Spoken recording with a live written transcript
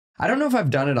I don't know if I've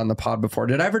done it on the pod before.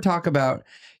 Did I ever talk about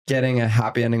getting a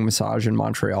happy ending massage in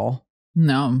Montreal?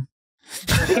 No.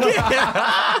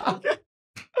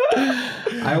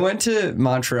 I went to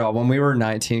Montreal when we were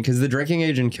 19 because the drinking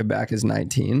age in Quebec is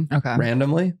 19. Okay.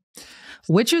 Randomly.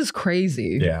 Which is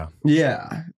crazy. Yeah.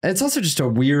 Yeah. It's also just a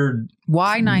weird.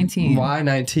 Why 19? Why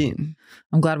 19?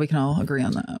 I'm glad we can all agree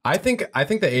on that. I think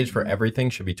the age for everything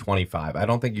should be 25. I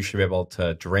don't think you should be able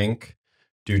to drink,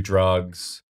 do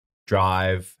drugs,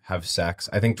 drive, have sex.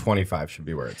 I think 25 should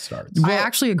be where it starts. I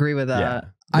actually agree with that.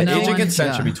 Yeah. The age of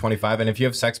consent should be 25. And if you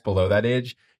have sex below that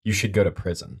age, you should go to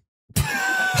prison.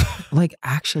 Like,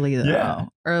 actually, though. Yeah.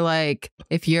 Or like,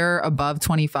 if you're above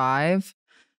 25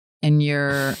 and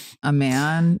you're a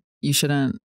man, you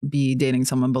shouldn't be dating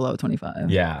someone below 25.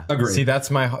 Yeah. Agreed. See,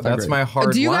 that's my hard line.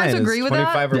 Do you guys agree with that?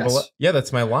 25 or Yes. below. Yeah,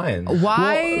 that's my line.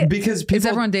 Why? Well, because people, is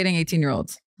everyone dating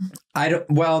 18-years-olds? I don't.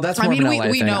 Well, that's more I mean, of an LA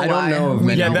we thing. know I don't why. know of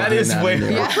many Yeah, people that doing is that way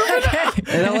anymore. Yeah.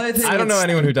 In LA, I think I don't know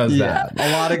anyone who does that.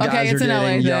 A lot of guys it's are an LA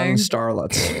dating young thing.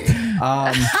 starlets.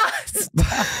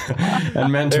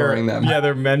 And mentoring them. Yeah,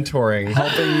 they're mentoring.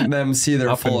 Helping them see their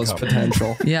Up and fullest coming.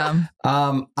 potential. Yeah.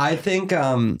 I think,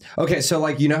 okay, so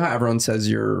like, you know how everyone says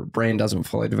your brain doesn't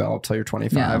fully develop till you're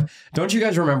 25? Yeah. Don't you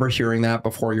guys remember hearing that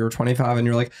before you were 25 and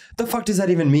you're like, the fuck does that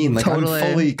even mean? Like, Totally.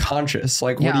 I'm fully conscious.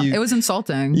 Like, what do you... It was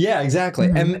insulting. Yeah, exactly.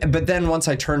 Mhm. But then once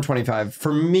I turned 25,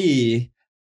 for me,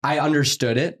 I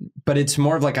understood it, but it's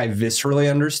more of like I viscerally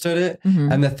understood it.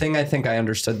 Mhm. And the thing I think I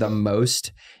understood the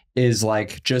most is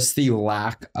like just the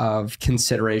lack of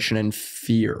consideration and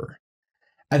fear.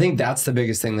 I think that's the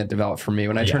biggest thing that developed for me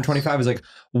when I turned 25 is like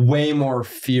way more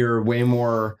fear, way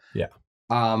more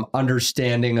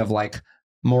understanding of like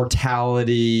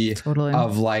mortality, Totally.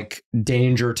 of like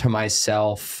danger to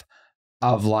myself,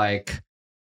 of like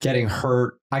getting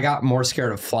hurt. I got more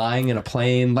scared of flying in a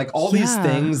plane, like all these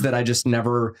things that I just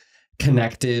never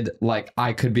connected, like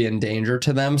I could be in danger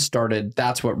to them started.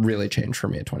 That's what really changed for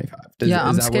me at 25.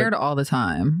 I'm scared all the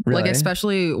time. Really? Like,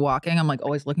 especially walking, I'm like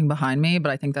always looking behind me,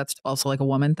 but I think that's also like a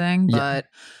woman thing. Yeah. But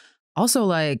also,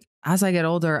 like, as I get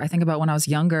older, I think about when I was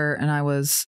younger and I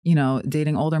was, you know,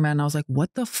 dating older men. And I was like, what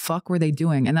the fuck were they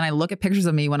doing? And then I look at pictures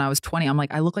of me when I was 20. I'm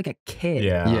like, I look like a kid.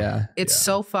 Yeah. It's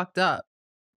so fucked up.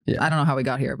 Yeah. I don't know how we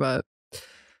got here, but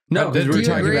No, because Do we're you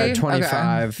talking agree? about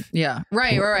 25. okay. Yeah.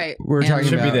 Right. We're And- talking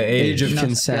Should be about the age. of No,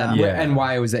 consent yeah. and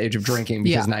why it was the age of drinking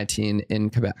because Yeah. 19 in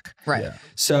Quebec. Right. Yeah.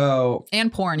 So,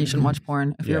 And porn. You shouldn't watch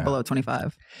porn if you're Yeah. below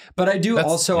 25. but I do That's-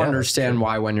 also yeah, that's understand true.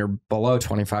 why when you're below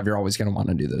 25, you're always going to want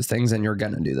to do those things and you're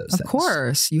going to do those things. Of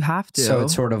course, you have to. So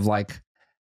it's sort of like,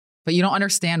 But you don't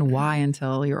understand why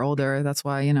until you're older. That's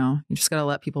why, you know, you just got to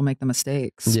let people make the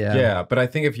mistakes. yeah. Yeah, but I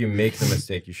think if you make the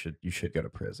mistake, you should go to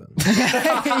prison.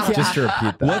 Yeah. Just to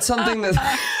repeat that. What's something that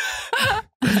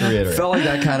To reiterate. felt like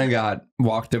that kind of got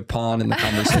walked upon in the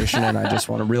conversation, and I just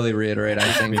want to really reiterate.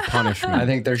 I think punishment. I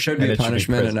think there should be And a it should be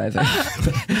punishment, and I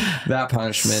think that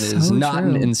punishment is So not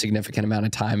an true. insignificant amount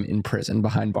of time in prison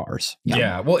behind bars.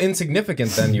 Yeah. Well,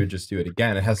 insignificant, then you would just do it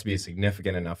again. It has to be a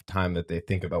significant enough time that they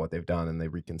think about what they've done and they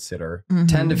reconsider. Mhm.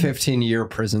 10 to 15 year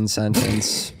prison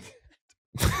sentence.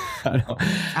 I know.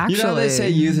 Actually, You know, they say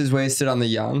youth is wasted on the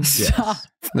young. Stop.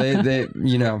 They,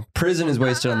 you know, prison is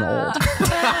wasted on the old.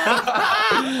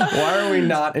 Why are we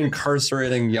not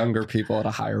incarcerating younger people at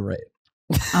a higher rate?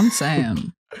 I'm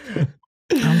saying.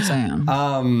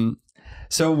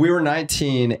 So we were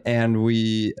 19 and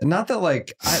we, not that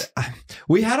like,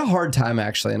 we had a hard time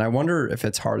actually. And I wonder if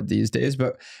it's hard these days,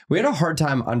 but we had a hard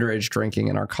time underage drinking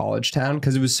in our college town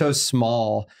because it was so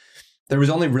small. There was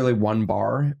only really one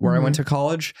bar where I went to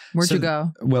college. Where'd So you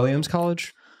go? Williams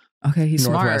College. Okay, he's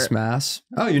Northwest smart. Mass.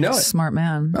 Oh, you know it. Smart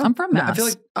man. Oh, I'm from no, Mass.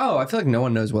 I feel like no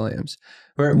one knows Williams.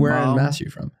 Where Well, in Mass are you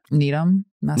from? Needham,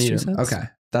 Massachusetts. Needham. Okay.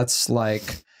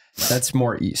 That's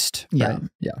more east. Yeah. Right?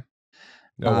 Yeah.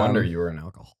 No wonder you were an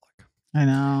alcoholic. I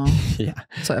know. Yeah.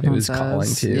 That's what It everyone was says.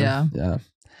 calling too. Yeah. Yeah.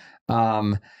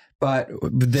 But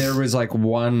there was like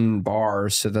one bar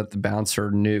so that the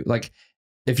bouncer knew, like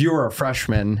if you were a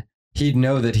freshman, he'd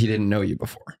know that he didn't know you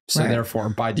before. So Right. therefore,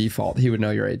 by default, he would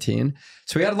know you're 18.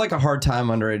 So we had like a hard time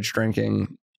underage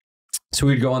drinking. So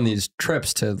we'd go on these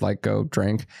trips to like go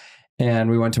drink. And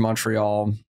we went to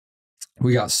Montreal.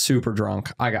 We got super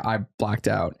drunk. I blacked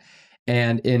out.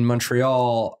 And in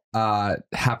Montreal,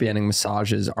 happy ending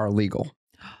massages are legal.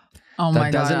 Oh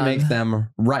my That god. doesn't make them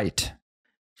right.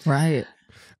 Right.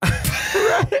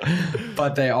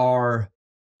 But they are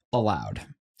allowed.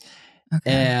 Okay.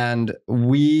 And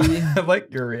we I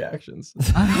like your reactions.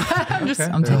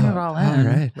 I'm taking it all in. all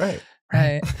right. Right.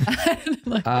 Right.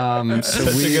 Like, So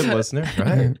Such we a good listener.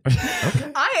 Right.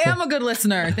 Okay. I am a good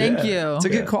listener. Thank you. It's a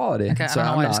good quality. Okay, So I don't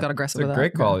know I'm why I not. just got It's aggressive a with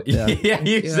great that. quality. Yeah. Yeah,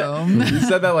 you you.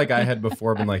 said that like I had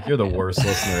before, been like, you're the worst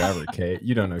listener ever, Kate.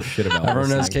 You don't know shit about Everyone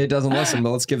knows listening. Kate doesn't listen, but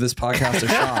let's give this podcast a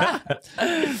shot.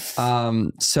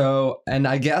 So, and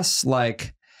I guess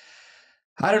like,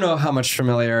 I don't know how much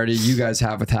familiarity you guys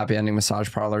have with happy ending massage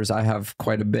parlors. I have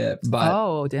quite a bit, but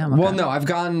Oh, damn. Okay. well, no, I've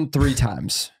gone 3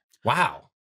 times. Wow.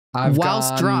 I've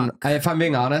Whilst gone, drunk. If I'm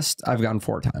being honest, I've gone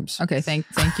 4 times. Okay, thank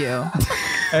you.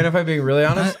 And if I'm being really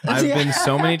honest, I've Yeah. been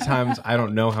so many times, I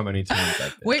don't know how many times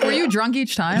I've been. Wait, were you drunk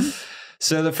each time?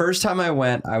 So the first time I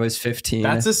went, I was 15.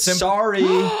 That's a simple.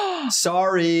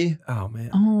 Sorry. Oh man.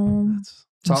 Oh, That's-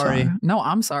 I'm Sorry. No,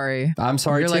 I'm sorry. I'm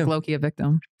sorry You're too. like Loki, a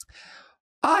victim.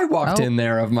 I walked Oh. in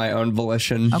there of my own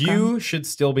volition. Okay. You should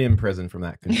still be in prison from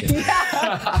that continuing.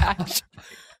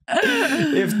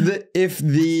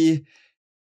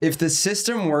 if the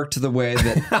system worked the way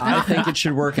that I think it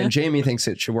should work and Jamie thinks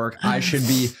it should work, I should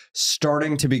be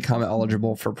starting to become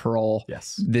eligible for parole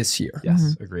Yes. this year.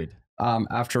 Yes. Agreed.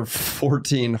 After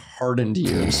 14 hardened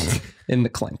years in the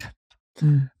clink.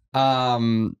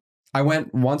 Mm. I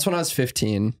went once when I was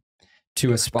 15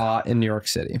 to a spa in New York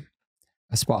City.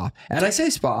 A spa. And I say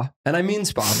spa, and I mean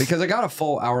spa, because I got a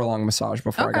full hour-long massage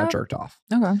before I got Okay. jerked off.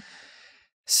 Okay.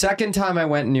 Second time I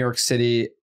went in New York City,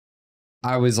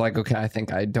 I was like, okay, I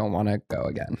think I don't want to go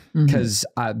again. Mhm. Because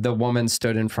the woman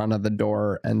stood in front of the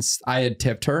door and I had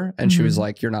tipped her, and she was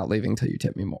like, you're not leaving till you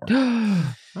tip me more.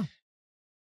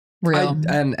 Real.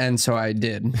 And so I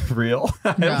did. Real.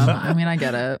 Yeah, I mean, I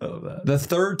get it. I love that. The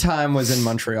third time was in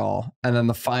Montreal, and then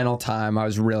the final time I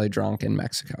was really drunk in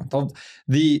Mexico.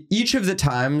 Each of the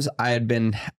times I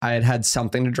had had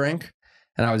something to drink,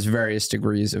 and I was various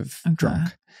degrees of Okay.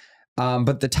 drunk.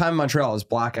 But the time in Montreal I was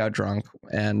blackout drunk,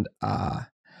 and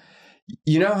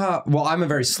you know how? Well, I'm a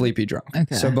very sleepy drunk.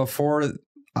 Okay. So before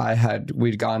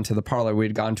we'd gone to the parlor,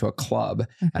 we'd gone to a club,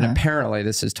 and Okay. apparently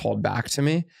this is told back to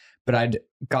me. But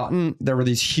there were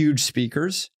these huge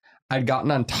speakers. I'd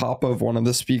gotten on top of one of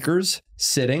the speakers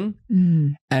sitting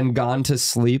Mm. and gone to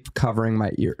sleep covering my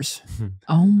ears.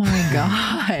 Oh my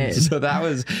God. So that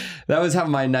was how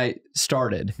my night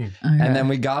started. Okay. And then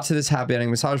we got to this happy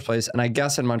ending massage place. And I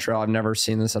guess in Montreal, I've never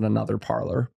seen this at another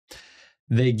parlor.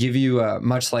 They give you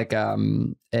much like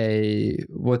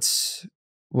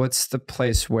what's the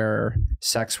place where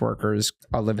sex workers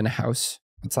live in a house?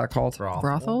 What's that called?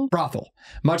 Brothel? Brothel.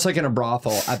 Much like in a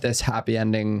brothel at this happy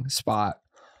ending spot,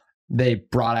 they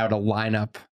brought out a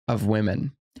lineup of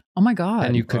women Oh my God.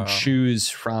 and you could Wow. choose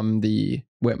from the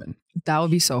women. That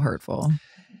would be so hurtful.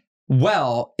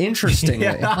 Well, interestingly,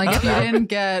 Yeah. Like if you didn't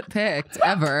get picked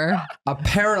ever.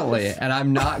 apparently, and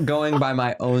I'm not going by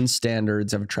my own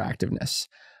standards of attractiveness,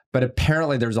 but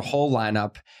apparently there's a whole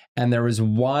lineup, and there was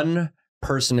one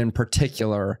person in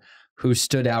particular who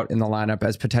stood out in the lineup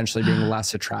as potentially being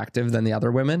less attractive than the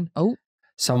other women. Oh.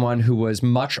 Someone who was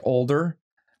much older,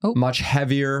 Oh. much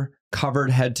heavier,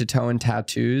 covered head to toe in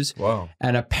tattoos. Whoa.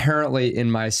 And apparently in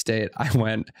my state, I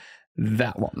went,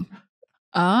 that one.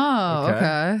 Oh, Okay.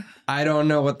 okay. I don't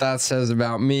know what that says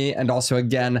about me. And also,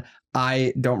 again,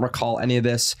 I don't recall any of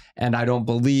this, and I don't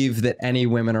believe that any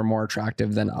women are more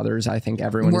attractive than others. I think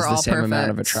everyone We're is the all same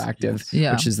amount of perfect. attractive,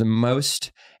 Yeah. which is the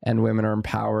most, and women are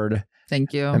empowered,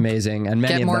 Thank you. amazing, and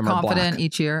many Get of more them are confident black.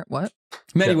 each year. What?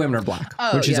 Many Yeah. women are black,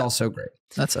 Oh, which is yeah. also great.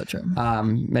 That's so true.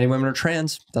 Many women are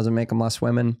trans, doesn't make them less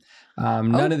women.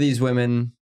 None of these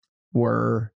women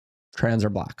were trans or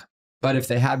black, but if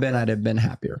they had been, I'd have been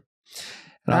happier.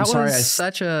 And That I'm sorry. was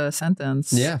such a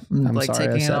sentence. Yeah, I'm like sorry I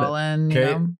taking it said all in. You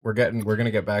Okay, know? we're gonna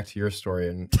get back to your story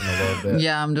in a little bit.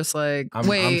 Yeah, I'm just like, I'm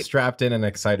wait, strapped in and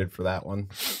excited for that one.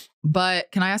 but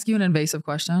can I ask you an invasive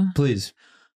question? Please.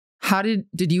 How did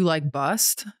you like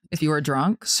bust if you were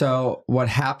drunk? So what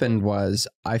happened was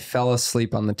I fell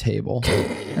asleep on the table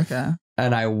Okay.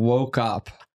 and I woke up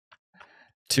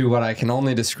to what I can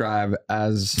only describe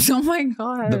as Oh my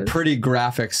God. the pretty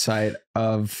graphic sight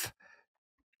of,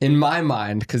 in my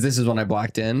mind, because this is when I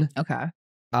blacked in, Okay.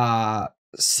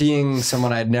 seeing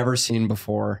someone I'd never seen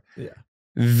before Yeah.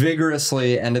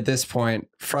 vigorously and at this point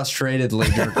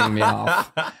frustratedly jerking me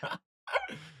off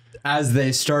as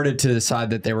they started to decide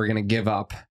that they were going to give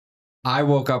up. I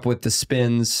woke up with the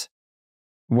spins,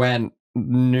 went,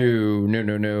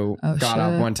 no, Oh, got shit.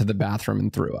 up, went to the bathroom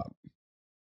and threw up.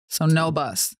 So no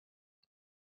bust.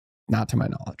 Not to my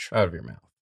knowledge. Out of your mouth.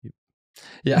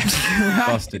 Yeah.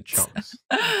 Busted chunks.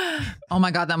 Oh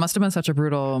my God, that must have been such a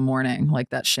brutal morning. Like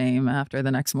that shame after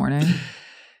the next morning.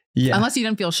 Yeah. Unless you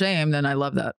didn't feel shame, then I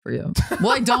love that for you.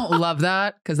 Well, I don't love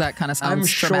that because that kind of sounds I'm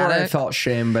sure traumatic. I felt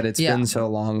shame, but it's been so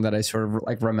long that I sort of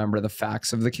like remember the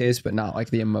facts of the case, but not like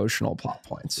the emotional plot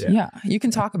points. Yeah. You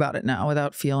can talk about it now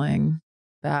without feeling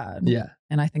bad. Yeah.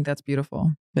 And I think that's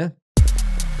beautiful. Yeah.